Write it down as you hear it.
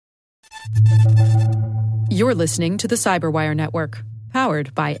You're listening to the Cyberwire Network,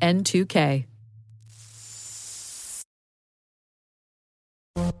 powered by N2K.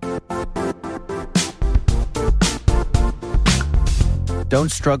 Don't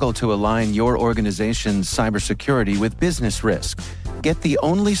struggle to align your organization's cybersecurity with business risk. Get the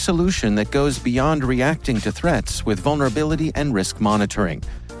only solution that goes beyond reacting to threats with vulnerability and risk monitoring.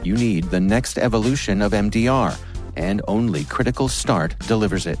 You need the next evolution of MDR, and only Critical Start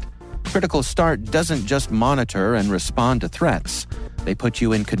delivers it. Critical Start doesn't just monitor and respond to threats. They put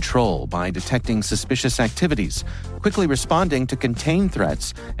you in control by detecting suspicious activities, quickly responding to contain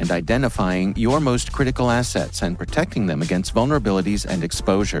threats, and identifying your most critical assets and protecting them against vulnerabilities and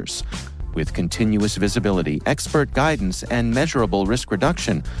exposures. With continuous visibility, expert guidance, and measurable risk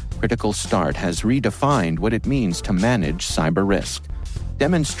reduction, Critical Start has redefined what it means to manage cyber risk.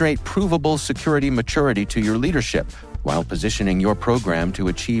 Demonstrate provable security maturity to your leadership while positioning your program to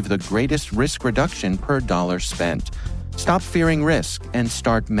achieve the greatest risk reduction per dollar spent. Stop fearing risk and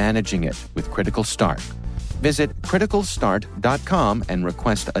start managing it with Critical Start. Visit criticalstart.com and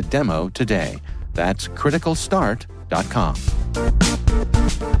request a demo today. That's criticalstart.com.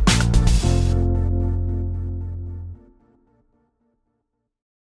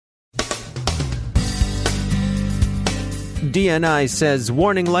 DNI says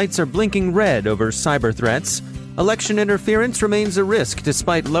warning lights are blinking red over cyber threats. Election interference remains a risk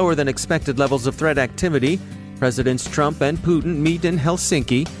despite lower than expected levels of threat activity. Presidents Trump and Putin meet in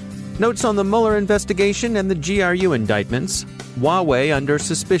Helsinki. Notes on the Mueller investigation and the GRU indictments. Huawei, under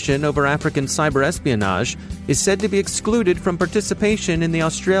suspicion over African cyber espionage, is said to be excluded from participation in the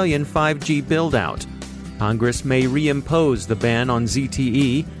Australian 5G build-out. Congress may reimpose the ban on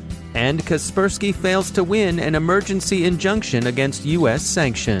ZTE. And Kaspersky fails to win an emergency injunction against U.S.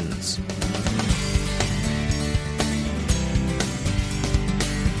 sanctions.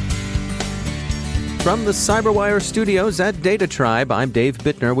 From the Cyberwire studios at Data Tribe, I'm Dave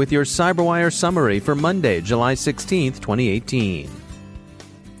Bittner with your Cyberwire summary for Monday, July 16, 2018.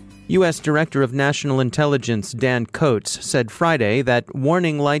 U.S. Director of National Intelligence Dan Coats said Friday that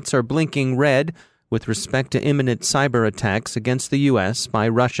warning lights are blinking red with respect to imminent cyber attacks against the U.S. by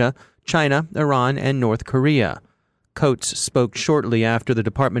Russia, China, Iran, and North Korea. Coats spoke shortly after the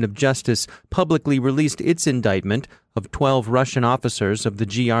Department of Justice publicly released its indictment of 12 Russian officers of the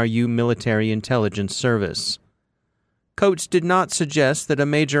GRU military intelligence service. Coats did not suggest that a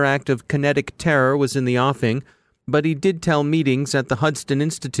major act of kinetic terror was in the offing, but he did tell meetings at the Hudson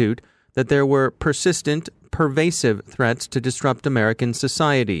Institute that there were persistent, pervasive threats to disrupt American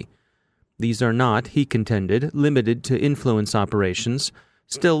society. These are not, he contended, limited to influence operations,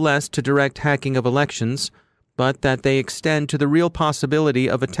 still less to direct hacking of elections, but that they extend to the real possibility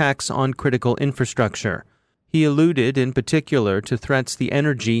of attacks on critical infrastructure. He alluded in particular to threats the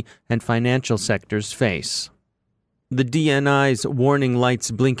energy and financial sectors face. The DNI's warning lights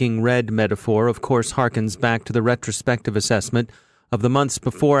blinking red metaphor, of course, harkens back to the retrospective assessment of the months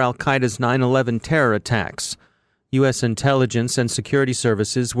before al-Qaeda's 9/11 terror attacks. U.S. intelligence and security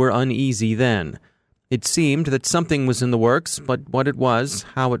services were uneasy then. It seemed that something was in the works, but what it was,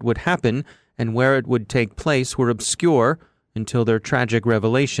 how it would happen, and where it would take place were obscure until their tragic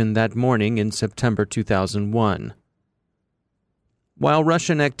revelation that morning in September 2001. While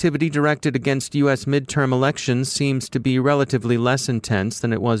Russian activity directed against U.S. midterm elections seems to be relatively less intense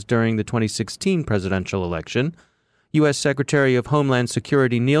than it was during the 2016 presidential election, U.S. Secretary of Homeland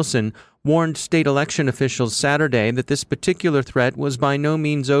Security Nielsen warned state election officials Saturday that this particular threat was by no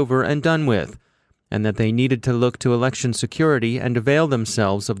means over and done with, and that they needed to look to election security and avail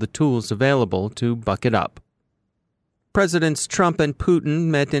themselves of the tools available to buck it up. Presidents Trump and Putin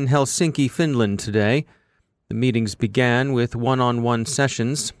met in Helsinki, Finland today. The meetings began with one-on-one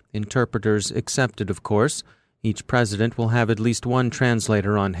sessions, interpreters accepted, of course. Each president will have at least one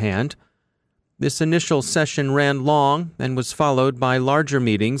translator on hand. This initial session ran long and was followed by larger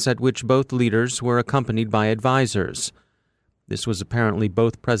meetings at which both leaders were accompanied by advisors. This was apparently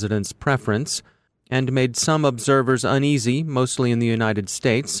both presidents' preference, and made some observers uneasy, mostly in the United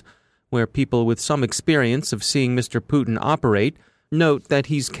States, where people with some experience of seeing Mr. Putin operate note that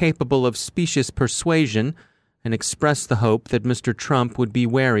he's capable of specious persuasion and express the hope that Mr. Trump would be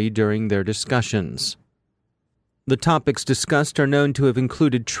wary during their discussions. The topics discussed are known to have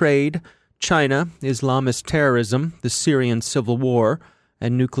included trade, China, Islamist terrorism, the Syrian civil war,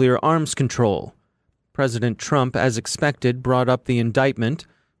 and nuclear arms control. President Trump, as expected, brought up the indictment,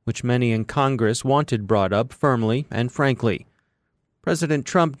 which many in Congress wanted brought up firmly and frankly. President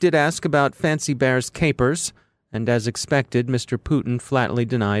Trump did ask about Fancy Bear's capers, and as expected, Mr. Putin flatly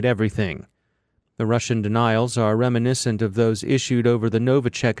denied everything. The Russian denials are reminiscent of those issued over the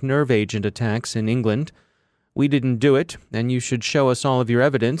Novichok nerve agent attacks in England. "We didn't do it, and you should show us all of your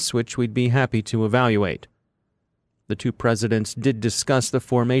evidence, which we'd be happy to evaluate." The two presidents did discuss the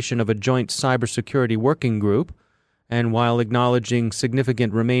formation of a joint cybersecurity working group, and while acknowledging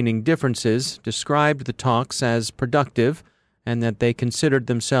significant remaining differences, described the talks as productive and that they considered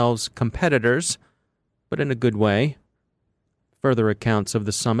themselves competitors, but in a good way. Further accounts of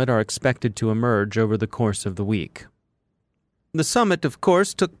the summit are expected to emerge over the course of the week. The summit, of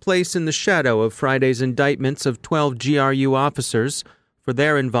course, took place in the shadow of Friday's indictments of 12 GRU officers for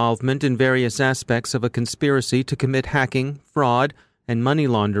their involvement in various aspects of a conspiracy to commit hacking, fraud, and money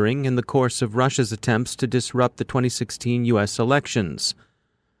laundering in the course of Russia's attempts to disrupt the 2016 U.S. elections.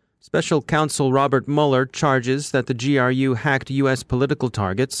 Special Counsel Robert Mueller charges that the GRU hacked U.S. political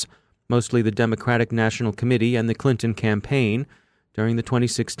targets, mostly the Democratic National Committee and the Clinton campaign, during the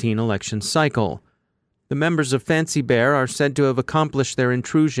 2016 election cycle. The members of Fancy Bear are said to have accomplished their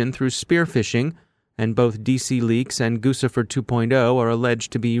intrusion through spear phishing, and both DC Leaks and Guccifer 2.0 are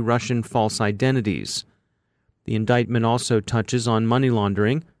alleged to be Russian false identities. The indictment also touches on money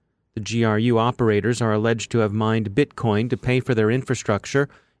laundering. The GRU operators are alleged to have mined Bitcoin to pay for their infrastructure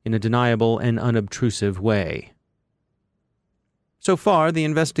in a deniable and unobtrusive way. So far, the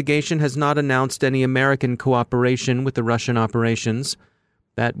investigation has not announced any American cooperation with the Russian operations.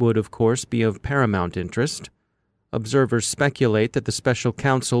 That would, of course, be of paramount interest. Observers speculate that the special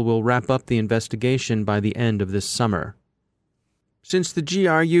counsel will wrap up the investigation by the end of this summer. Since the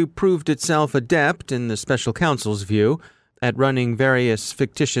GRU proved itself adept, in the special counsel's view, at running various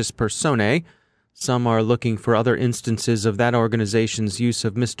fictitious personae, some are looking for other instances of that organization's use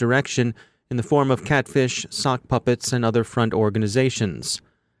of misdirection in the form of catfish, sock puppets, and other front organizations.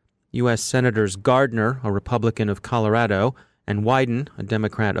 U.S. Senators Gardner, a Republican of Colorado, and Wyden, a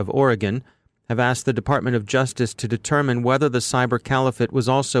Democrat of Oregon, have asked the Department of Justice to determine whether the Cyber Caliphate was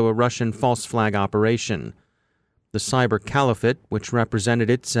also a Russian false flag operation. The Cyber Caliphate, which represented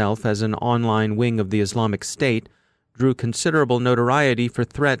itself as an online wing of the Islamic State, drew considerable notoriety for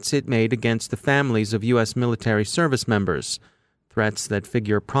threats it made against the families of U.S. military service members, threats that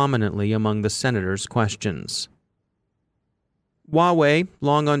figure prominently among the senators' questions. Huawei,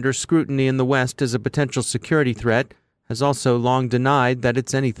 long under scrutiny in the West as a potential security threat, has also long denied that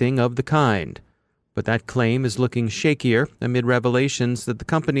it's anything of the kind. But that claim is looking shakier amid revelations that the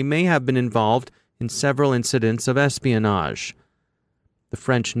company may have been involved in several incidents of espionage. The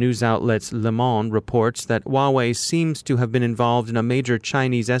French news outlet Le Monde reports that Huawei seems to have been involved in a major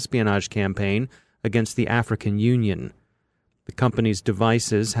Chinese espionage campaign against the African Union. The company's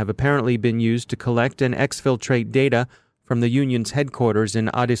devices have apparently been used to collect and exfiltrate data from the Union's headquarters in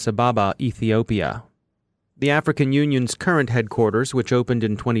Addis Ababa, Ethiopia. The African Union's current headquarters, which opened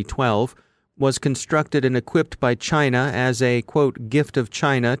in 2012, was constructed and equipped by China as a, quote, gift of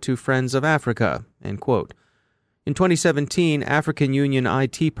China to friends of Africa, end quote. In 2017, African Union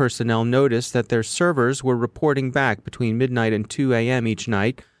IT personnel noticed that their servers were reporting back between midnight and 2 a.m. each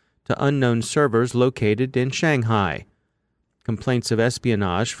night to unknown servers located in Shanghai. Complaints of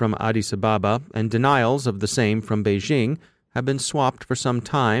espionage from Addis Ababa and denials of the same from Beijing have been swapped for some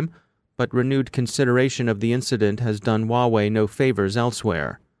time, but renewed consideration of the incident has done Huawei no favors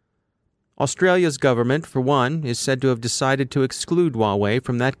elsewhere. Australia's government, for one, is said to have decided to exclude Huawei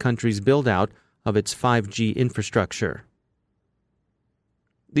from that country's build-out of its 5G infrastructure.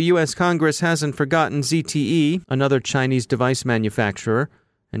 The U.S. Congress hasn't forgotten ZTE, another Chinese device manufacturer,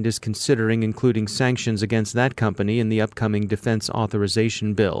 and is considering including sanctions against that company in the upcoming defense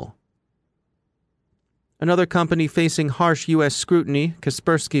authorization bill. Another company facing harsh U.S. scrutiny,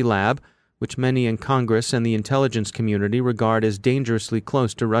 Kaspersky Lab, which many in Congress and the intelligence community regard as dangerously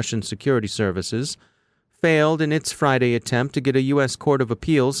close to Russian security services, failed in its Friday attempt to get a U.S. Court of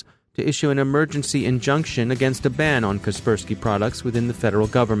Appeals to issue an emergency injunction against a ban on Kaspersky products within the federal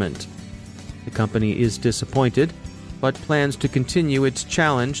government. The company is disappointed, but plans to continue its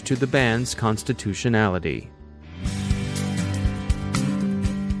challenge to the ban's constitutionality.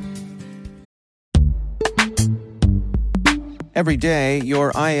 Every day,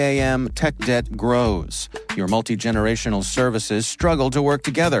 your IAM tech debt grows. Your multi-generational services struggle to work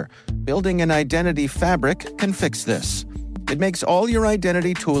together. Building an identity fabric can fix this. It makes all your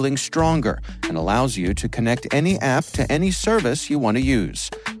identity tooling stronger and allows you to connect any app to any service you want to use,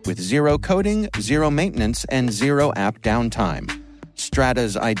 with zero coding, zero maintenance, and zero app downtime.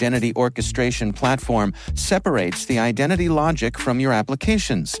 Strata's identity orchestration platform separates the identity logic from your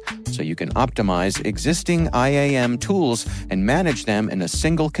applications, so you can optimize existing IAM tools and manage them in a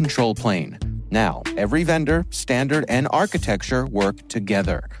single control plane. Now, every vendor, standard, and architecture work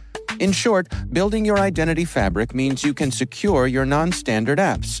together. In short, building your identity fabric means you can secure your non-standard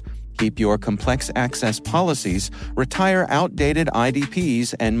apps, keep your complex access policies, retire outdated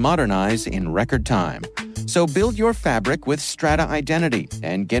IDPs, and modernize in record time. So build your fabric with Strata Identity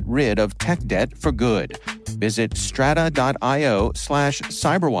and get rid of tech debt for good. Visit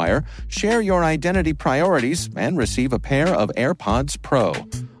strata.io/cyberwire, share your identity priorities, and receive a pair of AirPods Pro.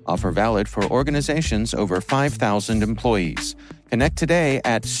 Offer valid for organizations over 5,000 employees. Connect today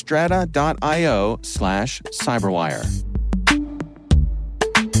at strata.io/cyberwire.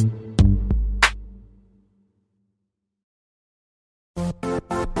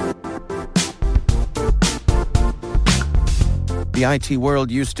 The IT world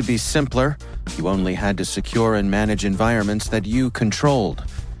used to be simpler. You only had to secure and manage environments that you controlled.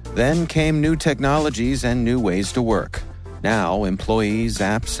 Then came new technologies and new ways to work. Now, employees,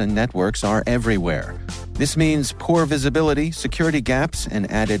 apps, and networks are everywhere. This means poor visibility, security gaps,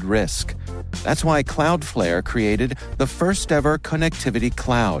 and added risk. That's why Cloudflare created the first-ever connectivity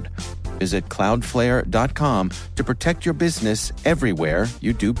cloud. Visit cloudflare.com to protect your business everywhere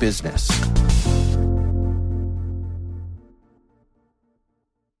you do business.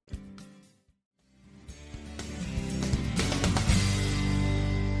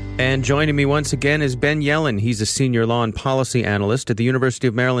 And joining me once again is Ben Yellen. He's a senior law and policy analyst at the University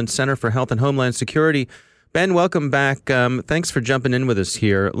of Maryland Center for Health and Homeland Security. Ben, welcome back. Thanks for jumping in with us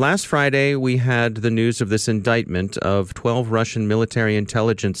here. Last Friday, we had the news of this indictment of 12 Russian military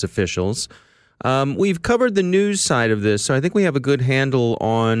intelligence officials. We've covered the news side of this, so I think we have a good handle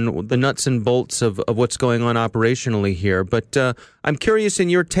on the nuts and bolts of what's going on operationally here. But I'm curious in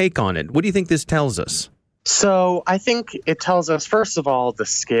your take on it. What do you think this tells us? So I think it tells us, first of all, the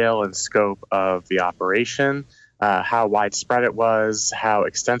scale and scope of the operation, how widespread it was, how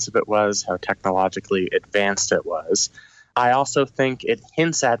extensive it was, how technologically advanced it was. I also think it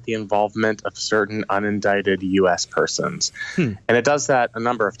hints at the involvement of certain unindicted U.S. persons. And it does that a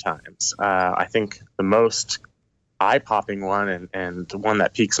number of times. I think the most eye-popping one and the one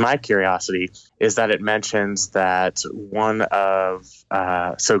that piques my curiosity is that it mentions that one of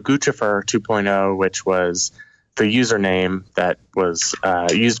Guccifer 2.0, which was the username that was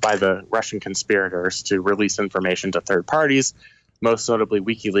used by the Russian conspirators to release information to third parties, most notably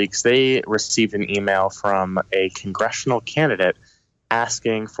WikiLeaks, they received an email from a congressional candidate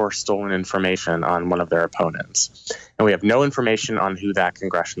asking for stolen information on one of their opponents. And we have no information on who that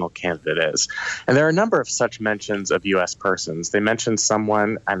congressional candidate is. And there are a number of such mentions of U.S. persons. They mentioned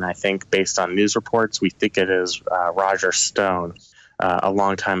someone, and I think based on news reports, we think it is Roger Stone, a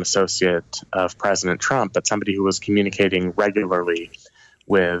longtime associate of President Trump, but somebody who was communicating regularly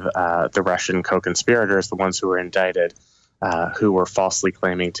with the Russian co-conspirators, the ones who were indicted, who were falsely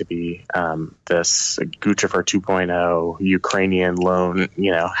claiming to be this Guccifer 2.0 Ukrainian lone,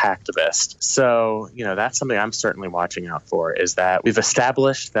 hacktivist. So, that's something I'm certainly watching out for, is that we've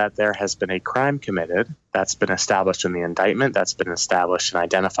established that there has been a crime committed. That's been established in the indictment. That's been established in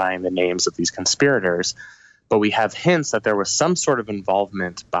identifying the names of these conspirators. But we have hints that there was some sort of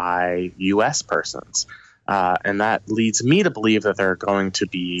involvement by U.S. persons. And that leads me to believe that there are going to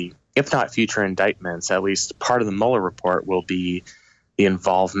be, if not future indictments, at least part of the Mueller report will be the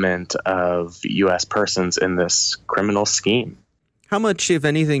involvement of U.S. persons in this criminal scheme. How much, if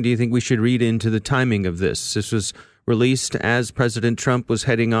anything, do you think we should read into the timing of this? This was released as President Trump was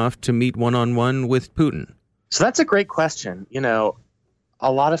heading off to meet one-on-one with Putin. So that's a great question.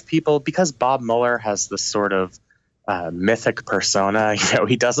 A lot of people, because Bob Mueller has this sort of mythic persona,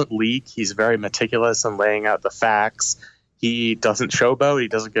 he doesn't leak. He's very meticulous in laying out the facts. He doesn't showboat. He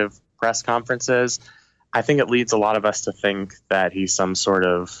doesn't give press conferences. I think it leads a lot of us to think that he's some sort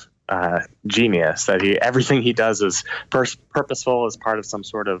of genius, that everything he does is purposeful as part of some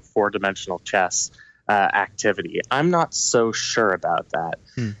sort of four-dimensional chess activity. I'm not so sure about that.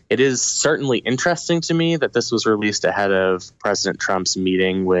 It is certainly interesting to me that this was released ahead of President Trump's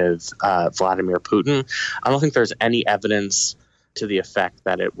meeting with Vladimir Putin. I don't think there's any evidence to the effect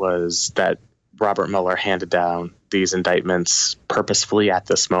that it was that Robert Mueller handed down these indictments purposefully at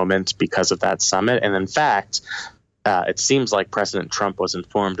this moment because of that summit. And in fact, it seems like President Trump was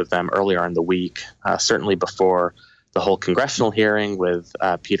informed of them earlier in the week, certainly before the whole congressional hearing with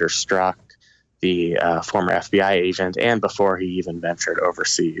Peter Strzok, the former FBI agent, and before he even ventured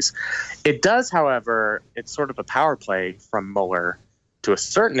overseas. It does, however, it's sort of a power play from Mueller to a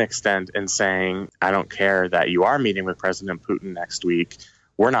certain extent in saying, I don't care that you are meeting with President Putin next week.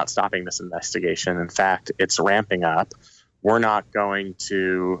 We're not stopping this investigation. In fact, it's ramping up. We're not going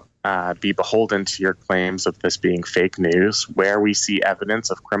to be beholden to your claims of this being fake news. Where we see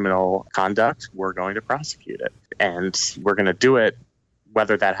evidence of criminal conduct, we're going to prosecute it. And we're going to do it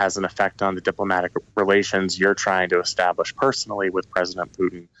whether that has an effect on the diplomatic relations you're trying to establish personally with President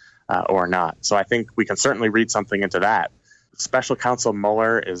Putin or not. So I think we can certainly read something into that. Special Counsel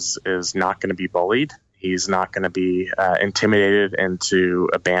Mueller is not going to be bullied. He's not going to be intimidated into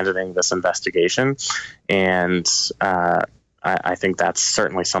abandoning this investigation. And I think that's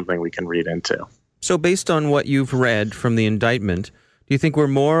certainly something we can read into. So based on what you've read from the indictment, do you think we're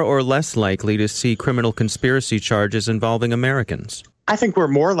more or less likely to see criminal conspiracy charges involving Americans? I think we're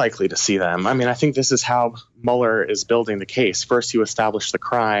more likely to see them. I mean, I think this is how Mueller is building the case. First, you establish the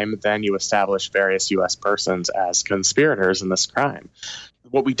crime, then you establish various U.S. persons as conspirators in this crime.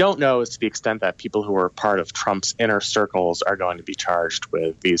 What we don't know is to the extent that people who are part of Trump's inner circles are going to be charged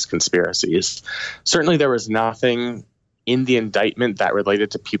with these conspiracies. Certainly, there was nothing in the indictment that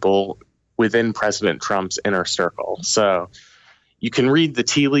related to people within President Trump's inner circle. So you can read the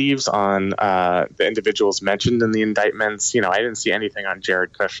tea leaves on the individuals mentioned in the indictments. I didn't see anything on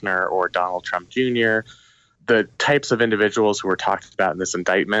Jared Kushner or Donald Trump Jr. The types of individuals who were talked about in this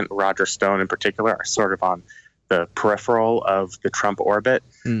indictment, Roger Stone in particular, are sort of on the peripheral of the Trump orbit.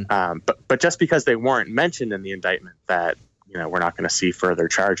 But just because they weren't mentioned in the indictment, that we're not going to see further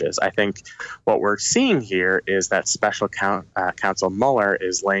charges. I think what we're seeing here is that Special Counsel Mueller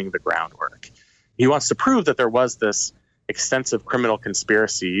is laying the groundwork. He wants to prove that there was this extensive criminal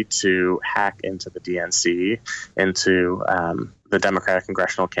conspiracy to hack into the DNC, into the Democratic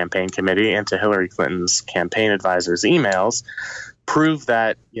Congressional Campaign Committee, into Hillary Clinton's campaign advisors' emails, prove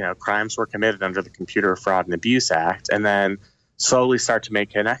that crimes were committed under the Computer Fraud and Abuse Act, and then slowly start to make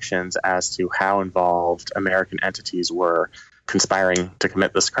connections as to how involved American entities were conspiring to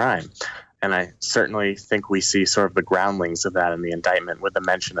commit this crime. And I certainly think we see sort of the groundlings of that in the indictment with the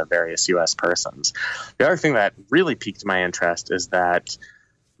mention of various U.S. persons. The other thing that really piqued my interest is that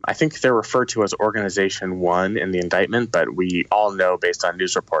I think they're referred to as Organization 1 in the indictment, but we all know based on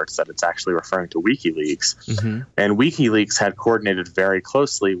news reports that it's actually referring to WikiLeaks. Mm-hmm. And WikiLeaks had coordinated very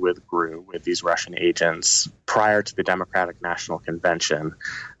closely with GRU, with these Russian agents, prior to the Democratic National Convention,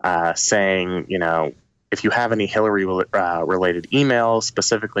 saying, if you have any Hillary-related emails,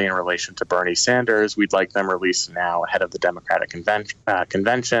 specifically in relation to Bernie Sanders, we'd like them released now ahead of the Democratic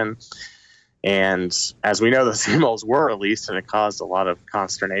Convention. And as we know, those emails were released, and it caused a lot of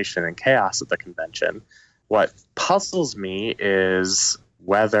consternation and chaos at the convention. What puzzles me is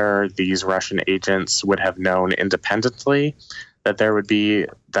whether these Russian agents would have known independently that there would be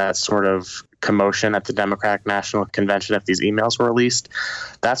that sort of commotion at the Democratic National Convention if these emails were released.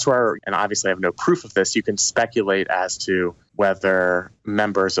 That's where, and obviously I have no proof of this, you can speculate as to whether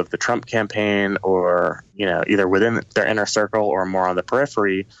members of the Trump campaign or, either within their inner circle or more on the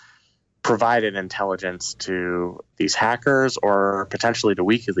periphery provided intelligence to these hackers or potentially to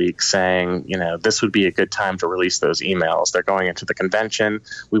WikiLeaks saying, this would be a good time to release those emails. They're going into the convention.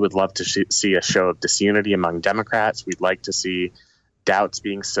 We would love to see a show of disunity among Democrats. We'd like to see doubts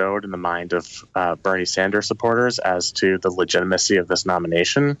being sowed in the mind of Bernie Sanders supporters as to the legitimacy of this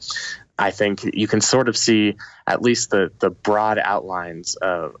nomination. I think you can sort of see at least the broad outlines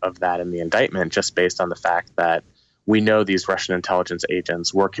of that in the indictment just based on the fact that we know these Russian intelligence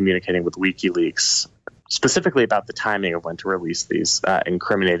agents were communicating with WikiLeaks specifically about the timing of when to release these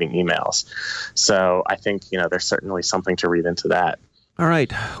incriminating emails. So I think, there's certainly something to read into that. All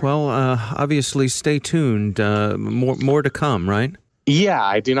right. Well, obviously, stay tuned. More to come, right? Yeah,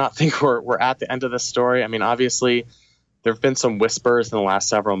 I do not think we're at the end of this story. I mean, obviously, there have been some whispers in the last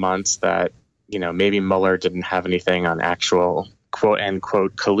several months that, maybe Mueller didn't have anything on actual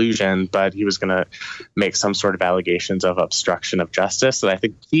quote-unquote collusion, but he was going to make some sort of allegations of obstruction of justice. And I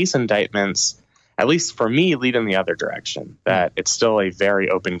think these indictments, at least for me, lead in the other direction, that it's still a very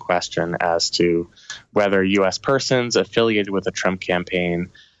open question as to whether U.S. persons affiliated with the Trump campaign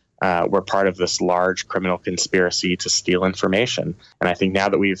were part of this large criminal conspiracy to steal information. And I think now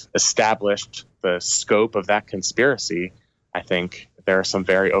that we've established the scope of that conspiracy, I think there are some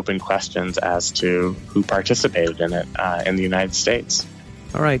very open questions as to who participated in it in the United States.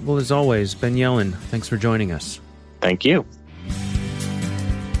 All right. Well, as always, Ben Yellen, thanks for joining us. Thank you.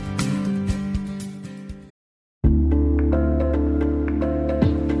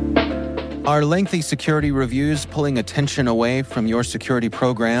 Are lengthy security reviews pulling attention away from your security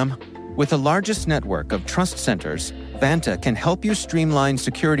program? With the largest network of trust centers, Vanta can help you streamline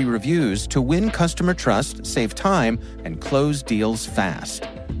security reviews to win customer trust, save time, and close deals fast.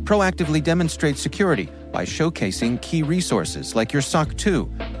 Proactively demonstrate security by showcasing key resources like your SOC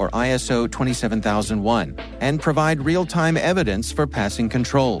 2 or ISO 27001 and provide real-time evidence for passing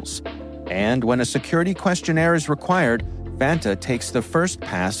controls. And when a security questionnaire is required, Vanta takes the first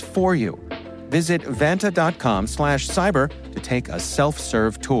pass for you. Visit vanta.com/cyber to take a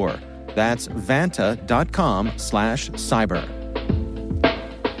self-serve tour. That's vanta.com/cyber.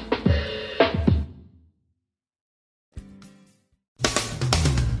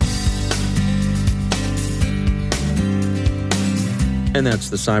 And that's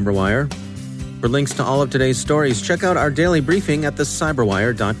the Cyberwire. For links to all of today's stories, check out our daily briefing at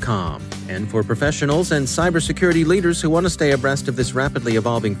thecyberwire.com. And for professionals and cybersecurity leaders who want to stay abreast of this rapidly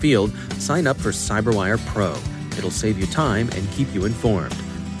evolving field, sign up for Cyberwire Pro. It'll save you time and keep you informed.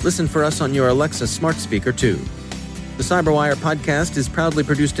 Listen for us on your Alexa smart speaker, too. The Cyberwire podcast is proudly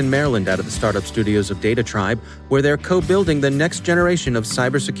produced in Maryland out of the startup studios of Data Tribe, where they're co-building the next generation of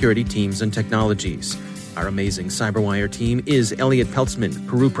cybersecurity teams and technologies. Our amazing Cyberwire team is Elliot Peltzman,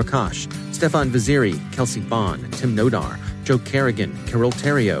 Puru Prakash, Stefan Vaziri, Kelsey Bond, Tim Nodar, Joe Kerrigan, Carol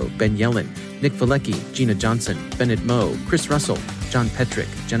Terrio, Ben Yellen, Nick Valecki, Gina Johnson, Bennett Moe, Chris Russell, John Petrick,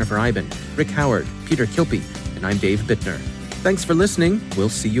 Jennifer Iben, Rick Howard, Peter Kilpie, and I'm Dave Bittner. Thanks for listening. We'll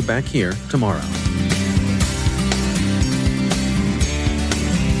see you back here tomorrow.